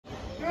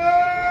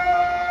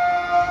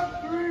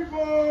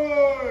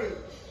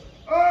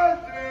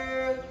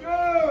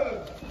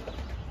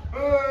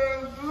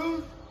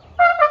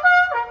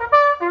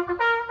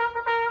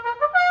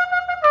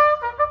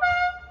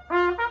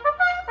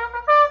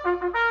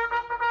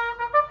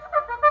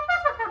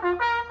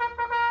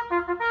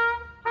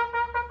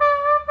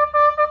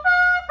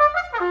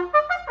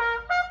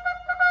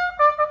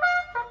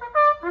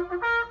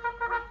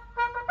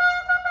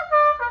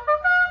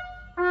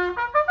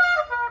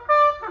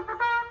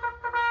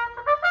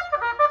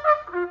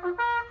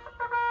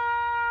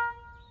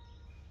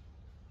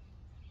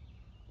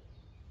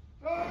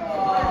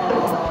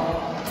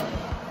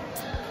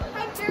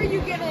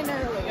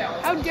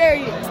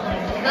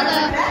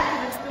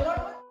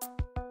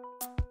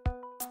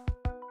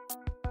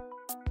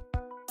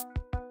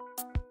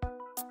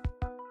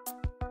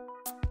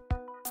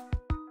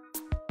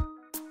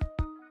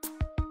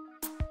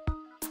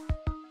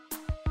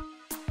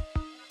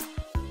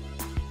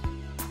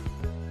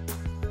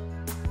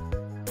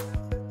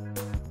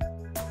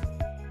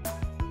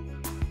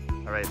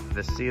All right,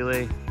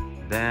 Vasily,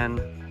 Ben,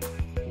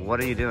 what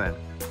are you doing?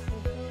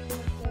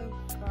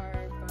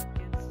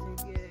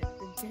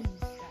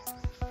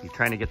 You're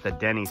trying to get the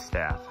Denny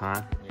staff,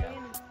 huh? Yeah.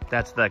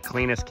 That's the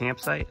cleanest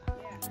campsite?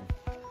 Yeah.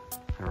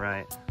 All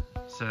right.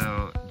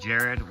 So,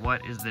 Jared,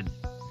 what is the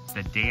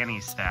Danny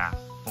staff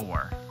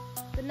for?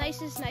 The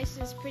nicest,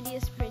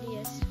 prettiest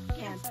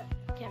campsite.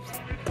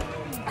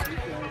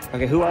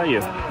 Okay, who are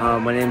you?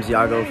 My name's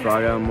Iago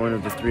Fraga. I'm one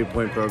of the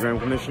 3-Point Program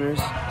Commissioners.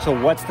 So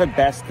what's the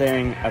best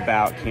thing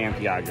about Camp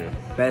Iago?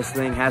 Best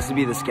thing has to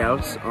be the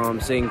Scouts.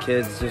 Seeing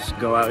kids just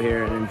go out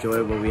here and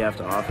enjoy what we have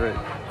to offer.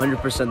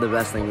 100% the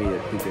best thing we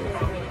do.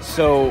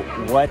 So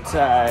what's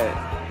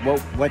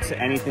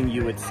anything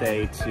you would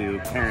say to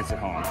parents at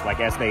home, like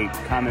as they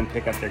come and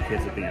pick up their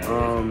kids at the end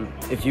of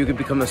the day? If you could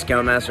become a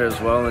Scoutmaster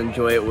as well and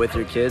enjoy it with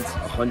your kids,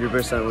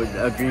 100% would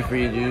agree for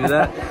you to do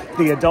that.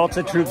 The adults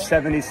at Troop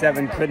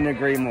 77 couldn't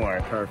agree more.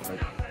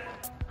 Perfect.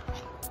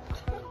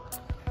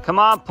 Come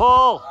on,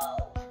 pull!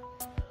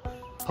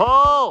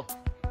 Pull!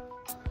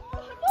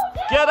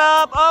 Get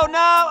up! Oh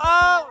no!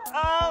 Oh!